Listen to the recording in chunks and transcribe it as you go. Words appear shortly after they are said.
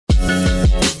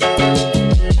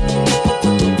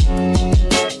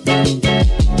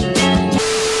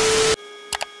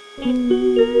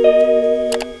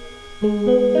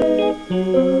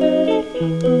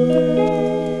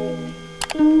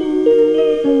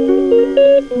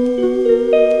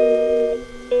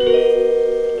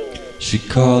She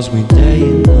calls me day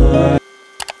and night.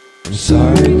 I'm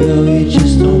sorry girl, you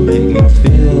just don't make me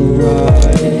feel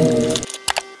right.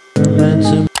 You're meant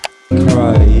to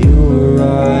cry, you were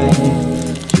right.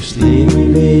 Just leave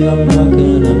me be, I'm not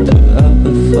gonna put up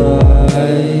a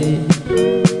fight.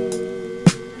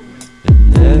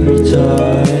 And every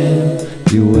time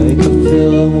you wake up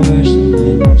feeling worse, and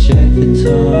then you check the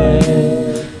time.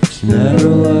 It's never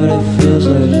what it feels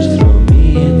like, just throw me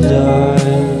a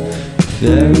dime. If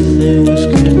everything was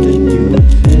good, then you would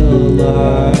feel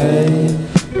alive.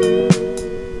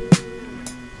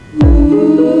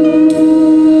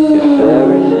 If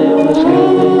everything was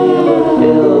good, then you would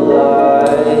feel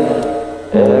alive.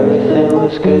 Everything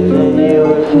was good, then you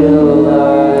would feel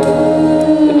alive.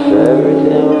 If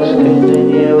everything was good, then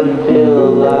you would feel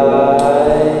alive.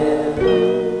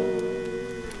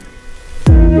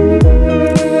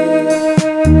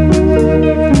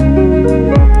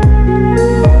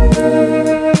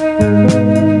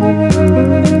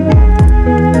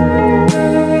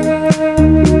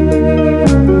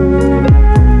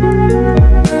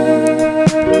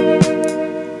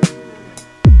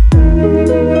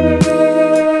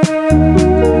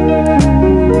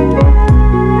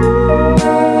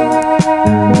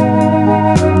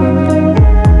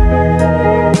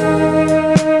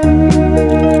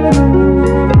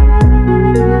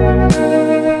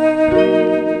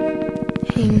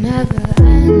 He never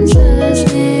answers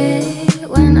me.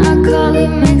 When I call, he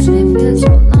makes me feel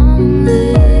so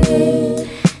lonely.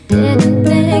 Didn't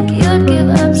think you'd give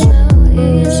up so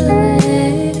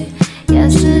easily.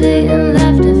 Yesterday and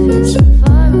laughter feels so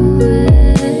far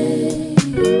away.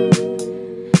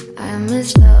 I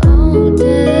miss the old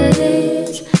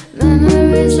days.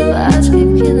 Memories of us keep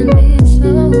killing me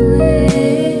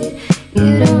slowly. You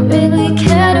don't really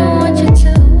care, don't want you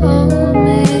to hold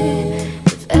me.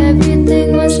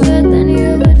 Everything was good, then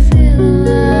you would feel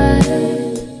alive.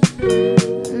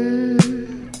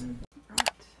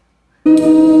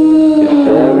 If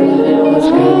everything was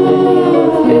good, then you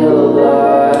would feel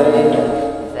alive.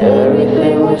 If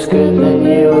everything was good, then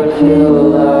you would feel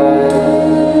alive.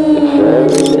 If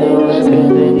everything was good,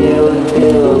 then you would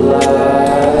feel alive.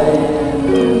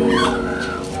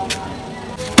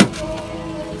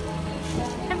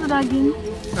 I'm vlogging.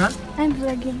 Huh? I'm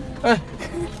vlogging.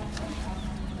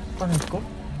 Paano ko?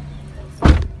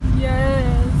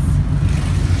 Yes.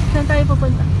 Saan tayo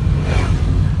pupunta?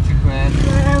 Secret.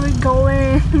 Where are we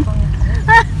going?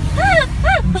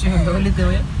 Hindi siya ulit mo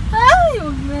yan? Ay,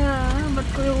 huwag na. Ba't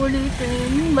ko yung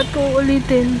ulitin? Ba't ko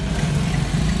ulitin?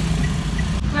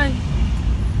 Ay.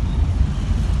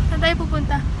 Saan tayo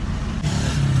pupunta?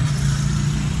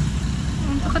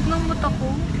 Ang takot ng mata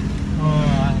ko.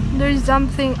 There's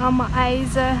something on my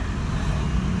eyes.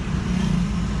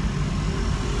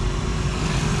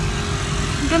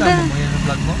 Ganda. Kasama mo yan ang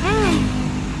vlog mo?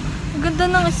 Ang ganda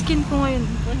ng skin ko ngayon.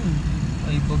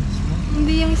 Ay, bugs mo.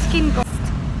 Hindi yung skin ko.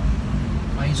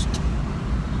 Ayos.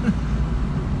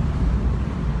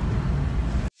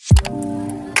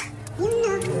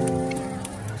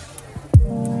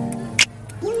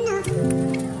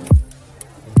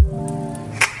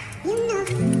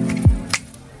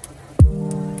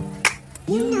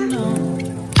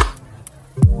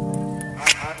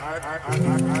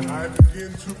 I begin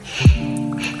to.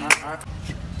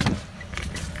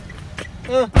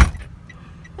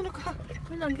 Ano ka?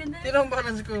 Wala, ang ganda. Tira ang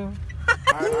balance ko.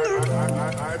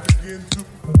 I begin to.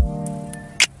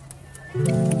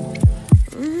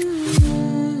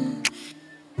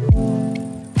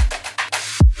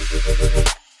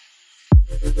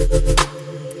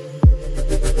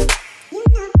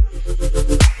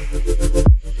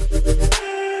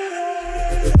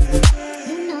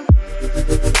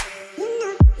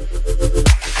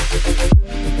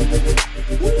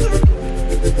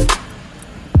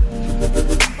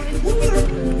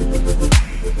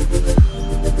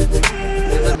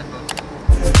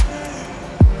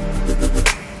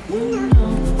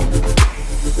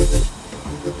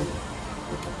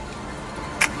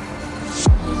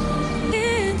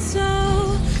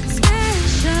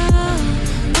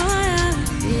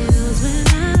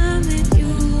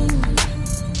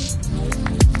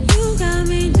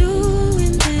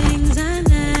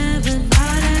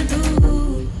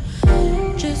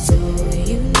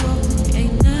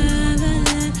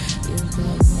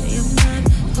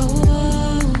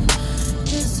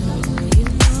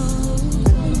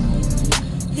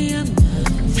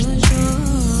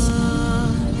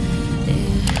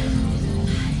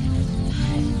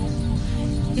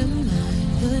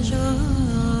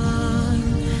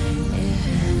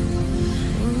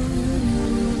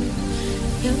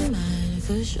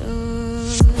 for sure.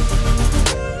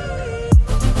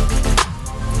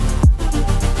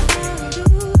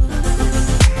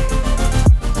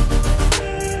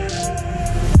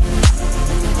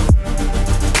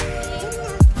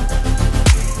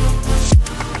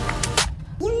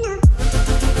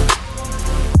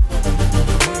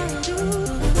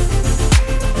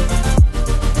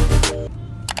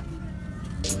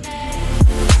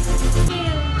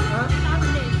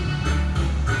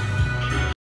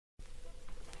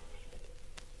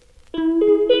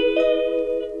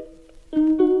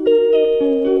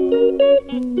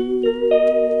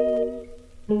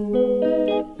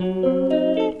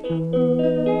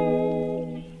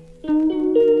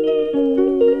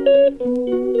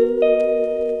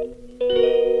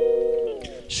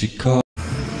 She called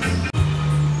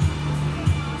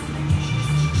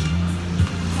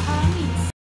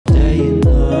day and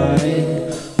night.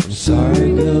 I'm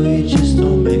sorry, girl, you just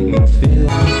don't make me feel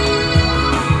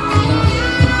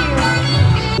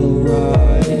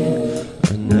right.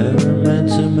 I never meant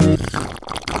to make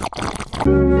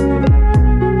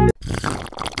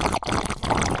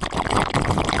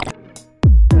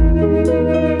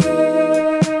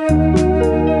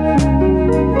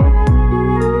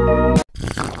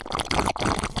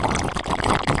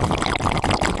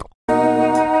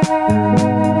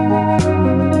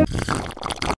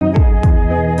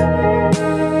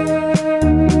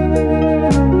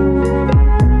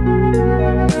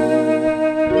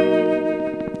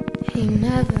He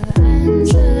never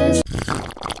answers.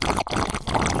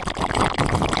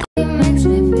 He makes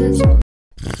me feel so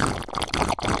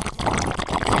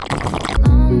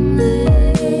lonely.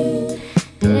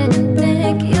 Didn't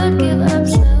think you'd give up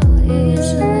so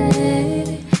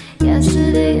easily.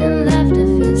 Yesterday and laughter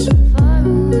feels so far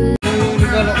away.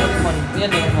 Regalo ko naman.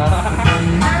 Yan eh.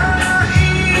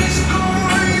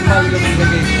 Mahal yung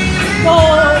ilagay. No!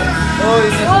 Oy,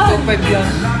 nasa 2.5 yan.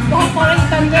 Baka parang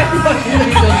tanda.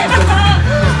 Hindi ko nito.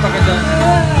 Mas pa ka dyan.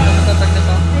 Nakatatag na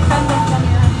pa. May tanda lang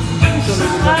yan.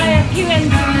 Tulog mo. Ay, you and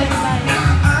me like that.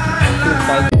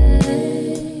 2.5.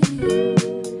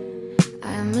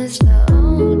 I miss the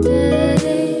old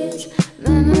days.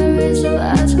 Memories of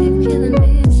us keep killing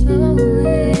me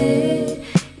slowly.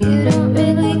 You don't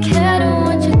really care, don't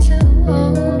want you to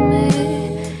hold me.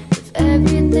 If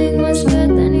everything was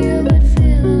good, then you would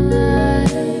feel alive.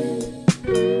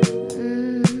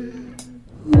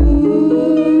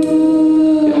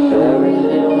 If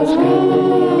everything was good, then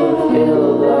you would feel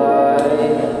alive.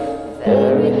 If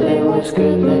everything was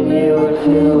good, then you would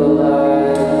feel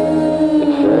alive.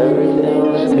 If everything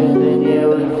was good, then you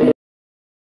would feel.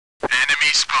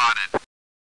 Enemy spotted.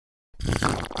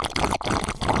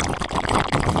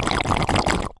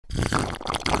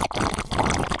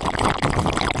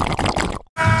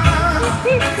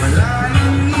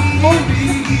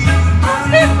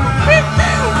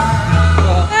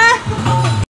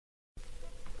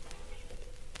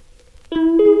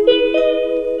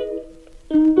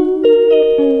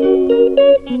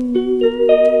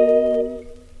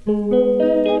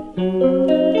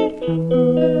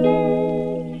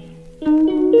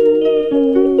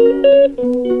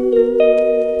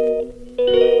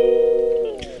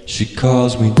 She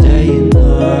calls me day and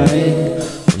night.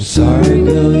 I'm sorry,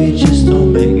 girl, you just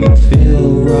don't make me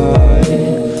feel right.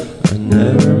 I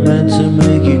never meant to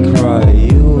make you cry,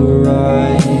 you were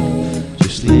right.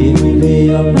 Just leave me be,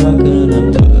 I'm not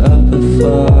gonna put up a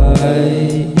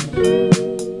fight.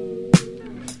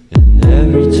 And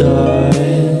every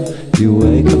time you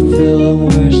wake up feeling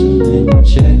worse and then you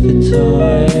check the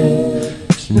time.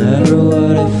 It's never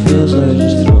what it feels like,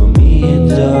 just throw me a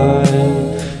dime.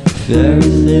 If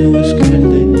everything was good,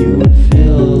 then you would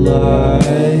feel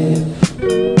alive.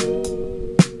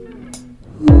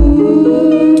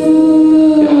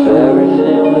 If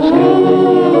everything was good, then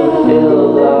you would feel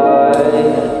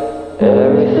alive.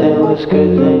 Everything was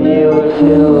good, then you would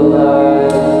feel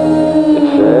alive.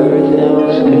 If everything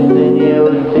was good, then you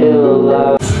would feel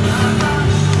alive.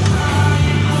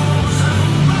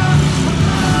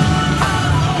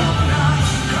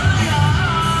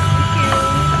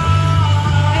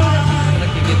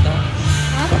 Nakikita.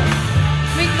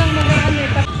 Wait lang, mag-ano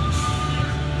eh.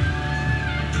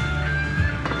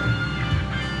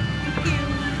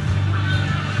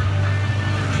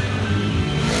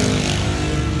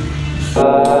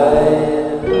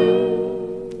 Thank you.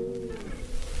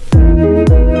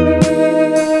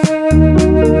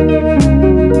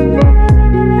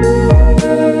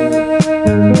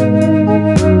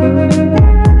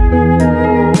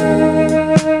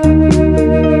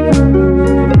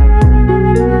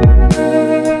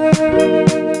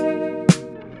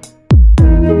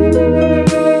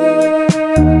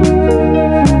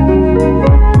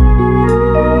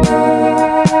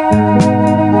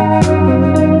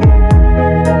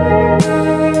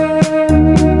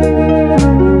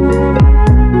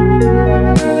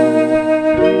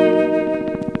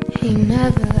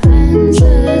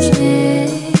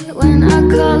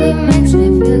 call, it makes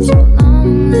me feel so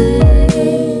lonely.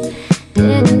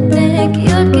 Didn't think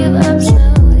you'd give up so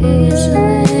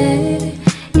easily.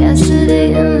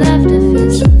 Yesterday and laughter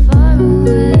feels so far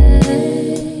away.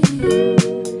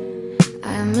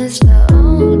 I miss the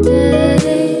old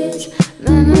days.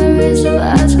 Memories of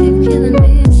us keep killing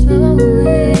me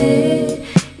slowly.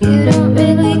 You don't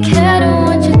really care, don't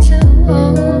want you to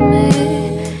hold me.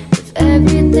 If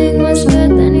everything was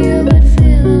good, then you would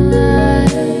feel alive.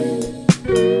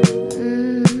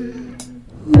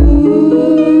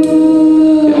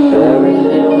 If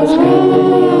everything was good,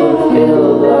 then you would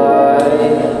feel alive.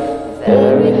 If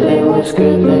everything was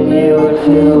good, then you would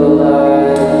feel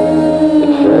alive.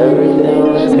 If everything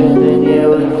was good, then you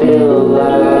would feel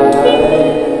alive.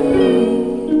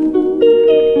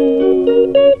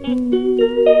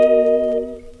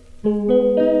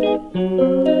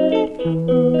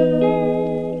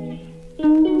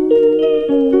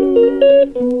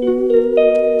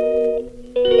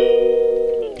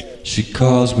 She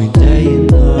calls me day and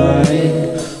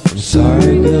night. I'm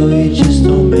sorry girl, you just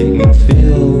don't make me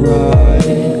feel right.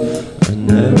 I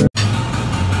never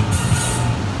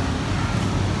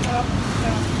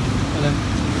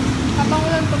Habang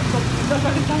walang tugtog,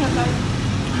 babalik lang na tayo.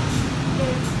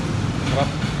 Okay. Sarap.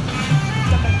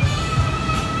 Sabay.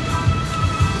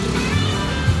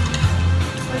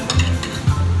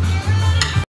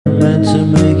 meant to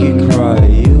make you cry,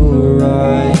 you were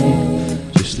right.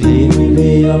 Just leave me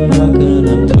be, I'm not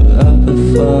gonna put up a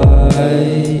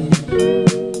fight.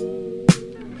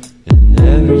 And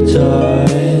every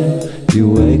time you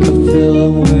wake up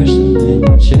feeling worse, and then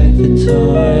you check the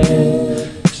time.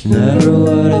 It's never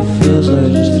what it feels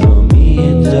like, just throw me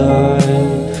a dime.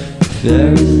 If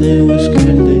everything was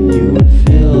good, then you would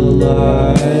feel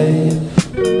alive.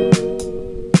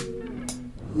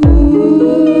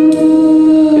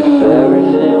 If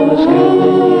everything was good,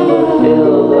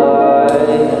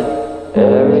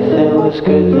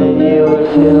 then you would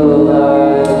feel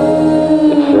alive.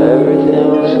 If everything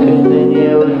was good, then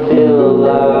you would feel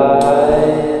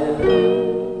alive.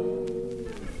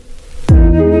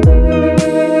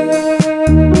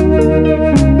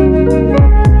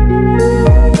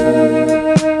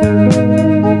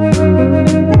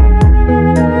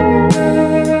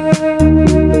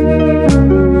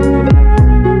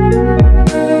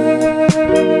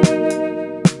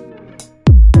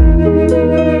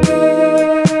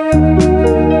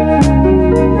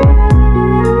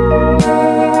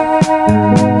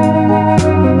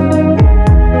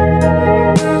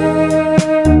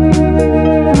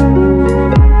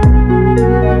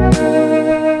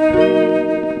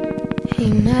 He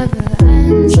never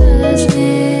answers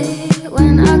me.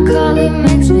 When I call, it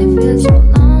makes me feel so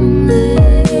lonely.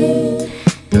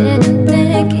 Didn't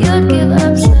think you'd give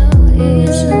up so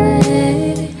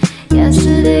easily.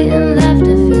 Yesterday and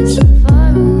laughter feels so far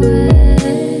away.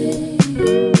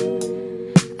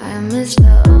 I miss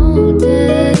the old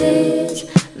days.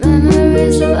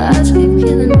 Memories of us keep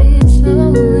killing me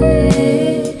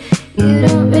slowly. You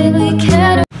don't really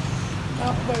care.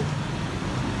 Awkward.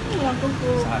 Walang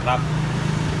tugtog. Sarap.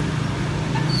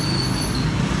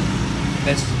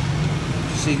 Best.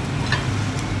 Sisig.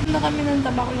 Na kami ng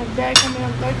tabako, nag-drive kami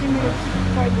ng 30 minutes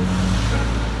for this.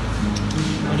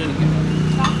 Marinig yun.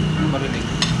 Marinig.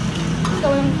 Gusto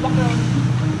ko yung background.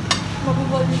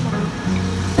 Mag-volume ako.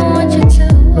 I want you to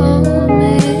hold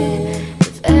me.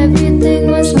 If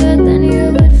everything was good, then you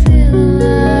would feel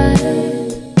alive.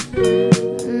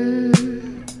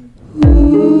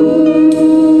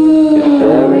 If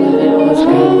everything was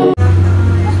good,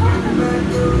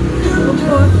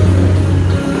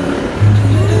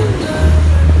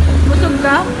 Busog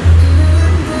ka?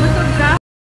 Busog ka?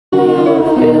 then you would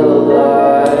feel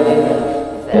alive.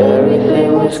 If everything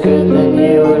was good, then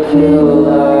you would feel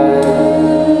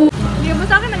alive. Hindi mo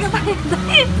sa akin nagkapalit.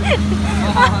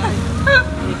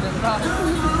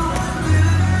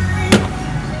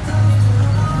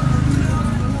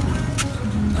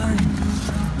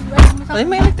 Ay,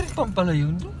 may electric pump pala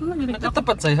yun.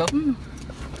 Natatapat sa'yo?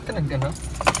 Kanag ka na?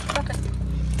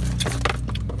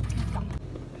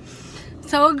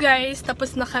 So guys,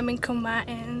 tapos na kaming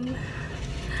kumain.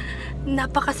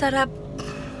 Napakasarap.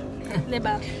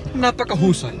 Diba?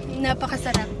 Napakahusay.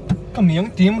 Napakasarap. Kami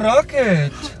ang Team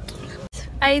Rocket.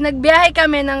 Ay nagbiyahe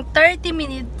kami ng 30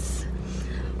 minutes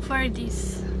for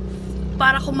this.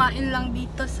 Para kumain lang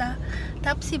dito sa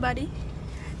Tapsi Body.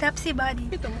 Tapsi Body.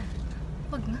 Ito mo.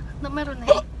 Wag na. Meron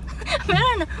na eh.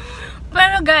 Meron na.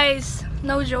 Pero guys,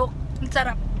 no joke. Ang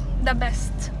sarap. The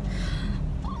best.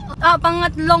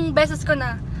 Pangatlong beses ko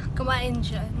na kumain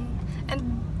dyan. And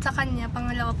sa kanya,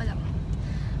 pangalawa pa lang.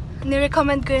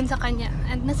 Nirecommend ko yun sa kanya.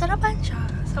 And nasarapan siya.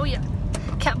 So, yeah.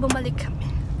 Kaya bumalik kami.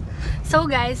 So,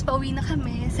 guys, pauwi na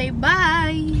kami. Say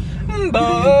bye! Bye!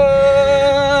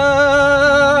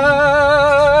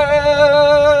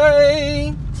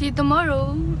 See you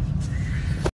tomorrow.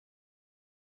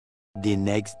 The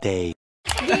next day.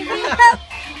 Give me hope.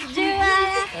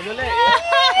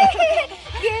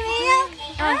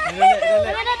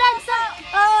 Dance.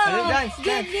 Oh, Dance.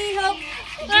 give me hope.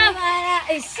 Juara.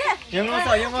 Yung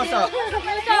oso.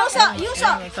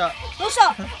 Yuso.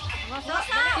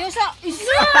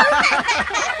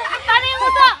 Paano yung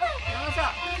muso?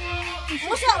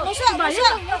 Muso.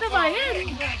 Ano ba yan?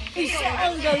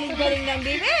 Ang galing ng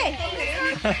bibi.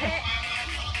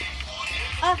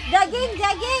 Ah, jogging.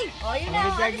 Oh, yun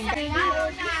na.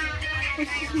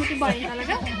 Matibayan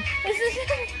talaga.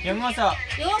 Yung oso.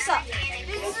 Yuso.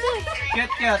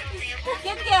 Cute.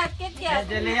 Kit.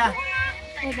 Delia.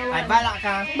 Ay, balak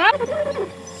ka.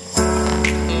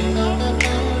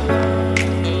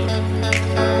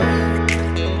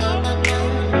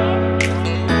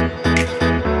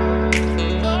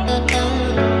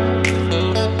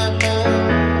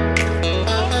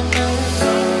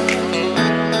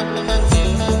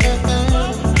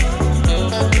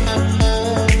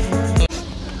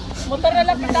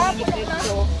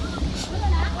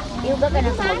 Iuga ka na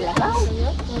sa maglakaw.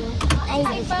 Ay,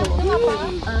 gusto ko.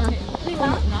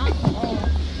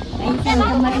 Ay, saan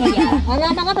ka Maria? Wala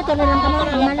na nga, patuloy lang ka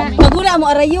mga. Magula mo,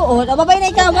 arayo. Babay na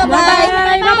ikaw, babay.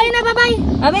 Babay na, babay.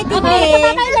 Babay, tipi.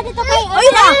 Babay na dito kayo. Oy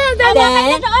na. Babay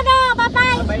na doon,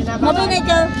 babay. Babay na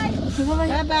ikaw.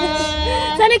 Babay.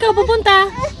 Saan ikaw pupunta?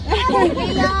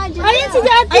 Ayan si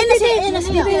Ate. Ayun na si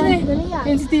Titi.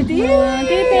 Ayan si Titi.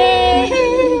 Titi.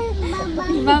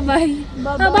 Bye-bye.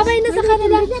 Babay na sa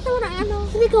kanila.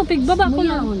 Hindi ko, pigbaba ko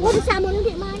lang. Huwag sa mo,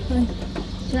 hindi man.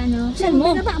 Saan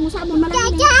mo? Pigbaba mo sa mo,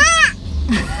 marami. Tata!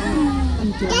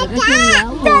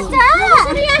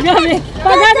 Gabi.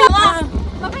 Pagano.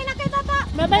 Babay na kay Tata.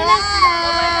 Babay na.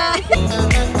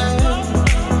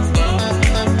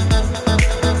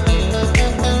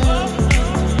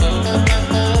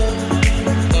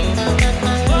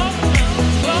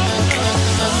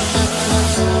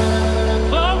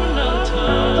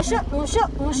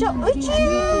 Musyo. Uy,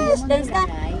 cheese! Dance.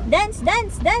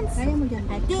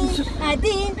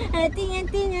 Atin.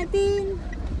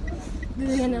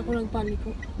 Ganyan ako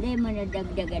nagpaniko. Hindi mo na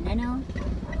dagdagan, ano?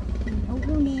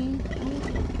 Oo, ni.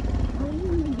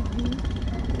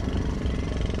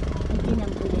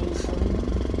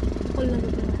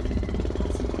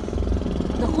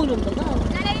 Nakulong ka ba?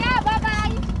 Nanaya,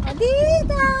 bye-bye!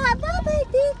 Tita! Bye-bye,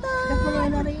 tita! Nakulong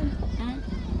na rin.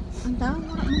 Ang tao,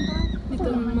 Dito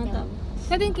ang mata.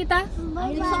 Kadin kita?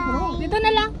 bye-bye! Dito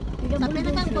na lang. Sabi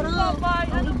na kang puro.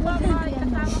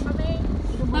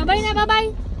 Babay na, babay.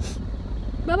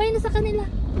 Babay na sa kanila.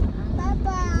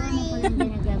 Bye-bye!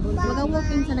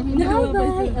 Mag-walking sa nakin.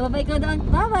 Bye-bye! Bye-bye ko doon.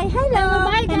 Bye-bye! Hello!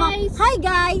 Bye, guys. Hi,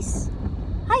 guys!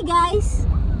 Bye-bye!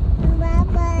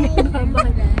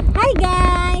 Bye-bye. Hi,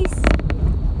 guys!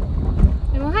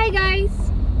 Hi, guys.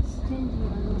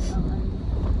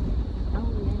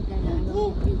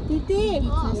 Titi!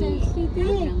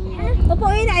 Titi! Opo,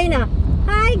 ayun na.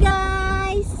 Hi,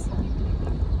 guys!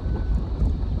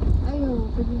 Ayaw,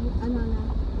 ano na.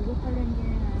 Huwag pa lang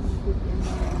dyan.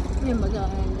 Yan,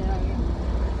 mag-aaral na.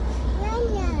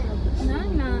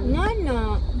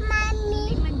 Nana!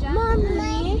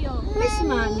 Mommy! Where's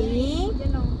mommy?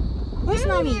 Where's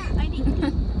mommy?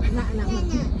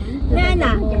 Nana!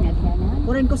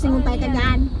 Kurin ko singon tayo ka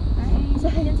dyan.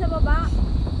 Diyan sa baba.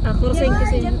 Kurin ko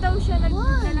singon. Diyan daw siya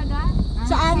nagdalaga.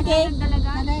 Saan, Kay?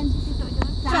 Nagdalaga.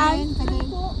 Saan?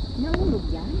 Nahulog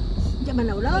yan? Diyan ba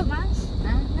naulog?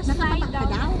 Na-slide Nakatapak ka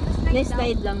daw? daw.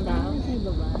 Na-slide lang daw. Sa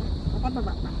baba.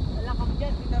 Nakababa pa. Wala kang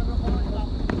dyan. Tinaro ko lang.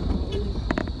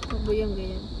 Ba yung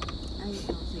ganyan? Ay,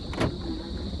 sige.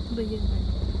 Ba yun?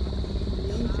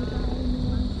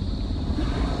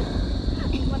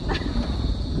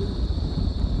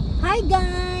 Hi,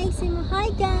 guys! Hi,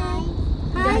 guys!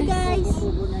 Hi, guys!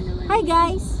 Hi,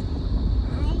 guys!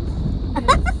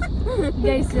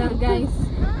 Guys lang, guys.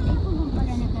 Ay, kung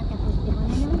pala nagtatapos, di ba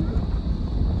na yun?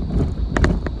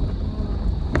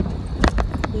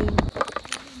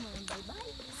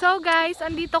 So guys,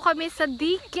 andito kami sa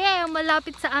DK,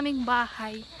 malapit sa aming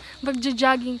bahay.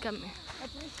 Magja-jogging kami.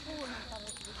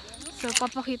 So,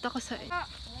 papakita ko sa inyo.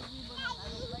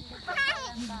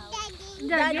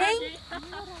 Jogging?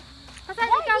 Asan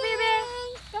ikaw, bebe?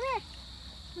 Kami.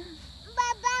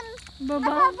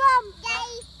 Babam.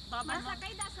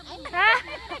 Ha?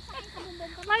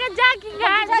 Mga jogging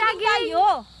nga, jogging. Tayo!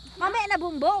 Mamaya na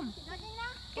bumbom!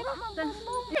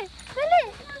 Dali.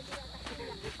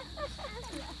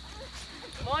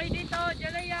 Boy, dito,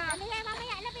 Jalaya.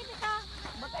 Mamaya, lapit ito.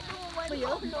 Baka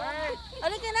lumayan.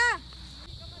 Alika na.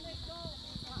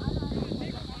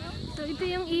 So, ito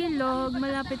yung ilog,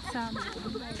 malapit sa amin.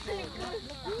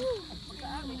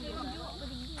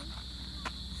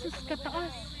 Sus,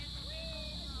 kataas.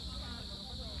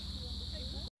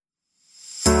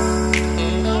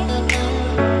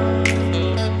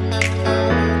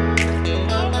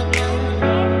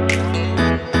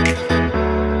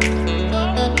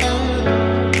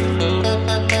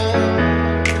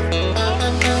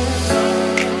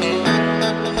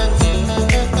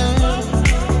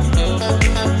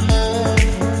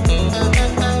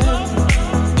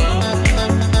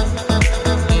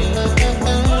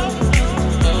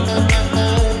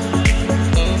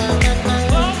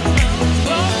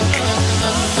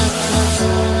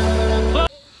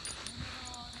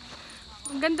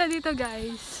 Ang ganda dito,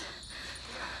 guys.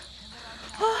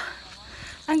 Oh,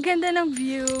 ang ganda ng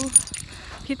view.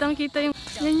 Kitang-kita yung...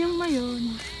 Yan yung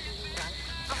mayon.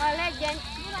 Akala dyan.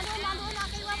 Doon na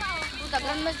kay Mama. Puta,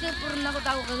 kan mas puro na ko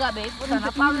tayo kagabi. Puta,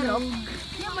 napamulog.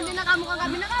 Hindi mo din nakamo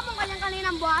kagabi. Nakapong kanyang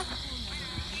kaninang buwas.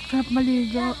 Sarap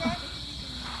maligo.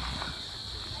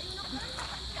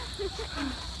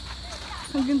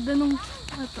 Ang ganda nung...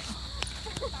 Ito.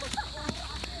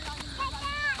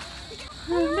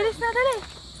 Bilis na, dali.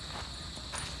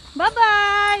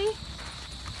 Bye-bye!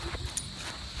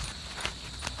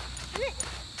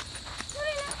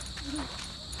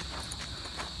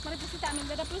 Maripos kita amin.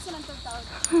 Dada plus ng tawag.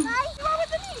 Ay, sumawa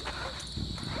dali.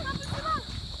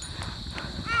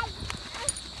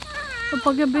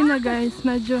 Kapag gabi na, guys,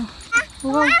 medyo...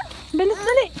 Wow! Bilis,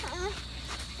 dali!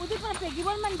 Pwede pa na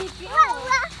pegiwan man dito.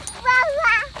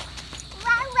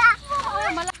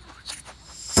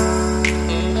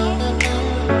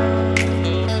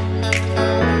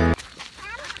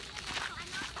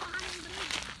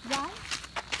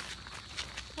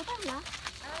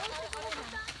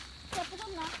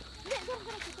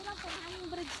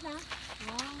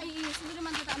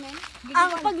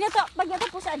 Pag nato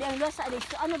po sa adiang sa adik,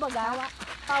 so ano baga?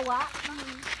 Pawa?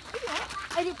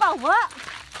 Ay di pawa.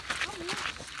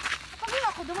 Pag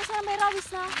ako dumas na may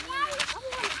rawis na.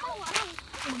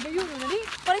 Magdayo na di.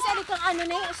 Pare sa adik kang ano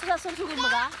na sa sunsugod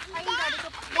baga? Ay hindi ko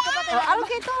pa. Araw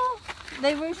kito.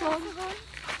 Diversion.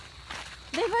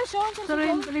 So,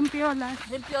 rimpiolas.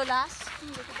 Rimpiolas.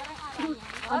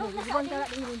 Ano na sa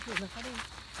adik?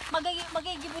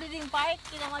 Magigiburi din park,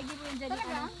 kinamagiburi dyan.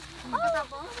 Talaga?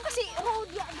 Oo, kasi road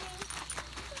yan.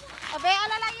 Abe,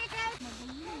 alalagi ka.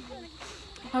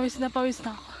 Pawis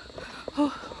na ako.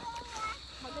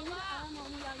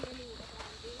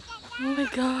 Oh my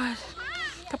God.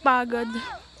 Kapagod.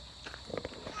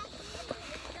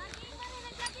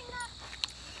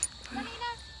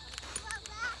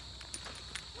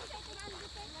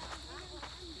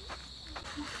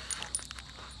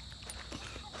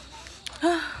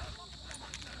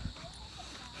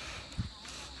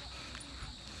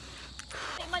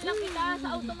 Man lang kita, sa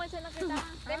auto man siya lang kita.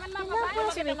 Reman man pa.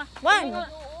 1.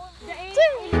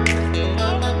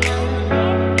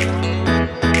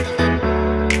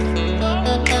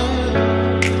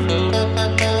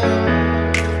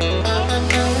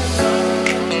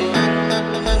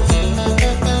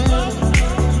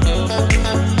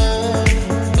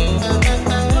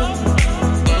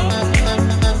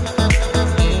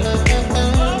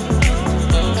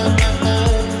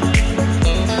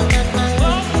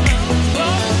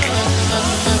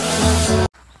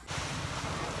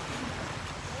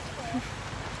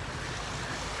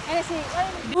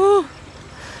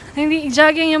 Hindi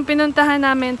jogging yung pinuntahan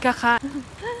namin kaka.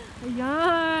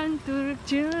 Ayan, turok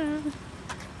dyan.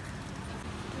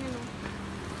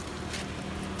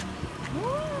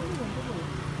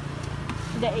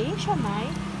 Dae siya, May.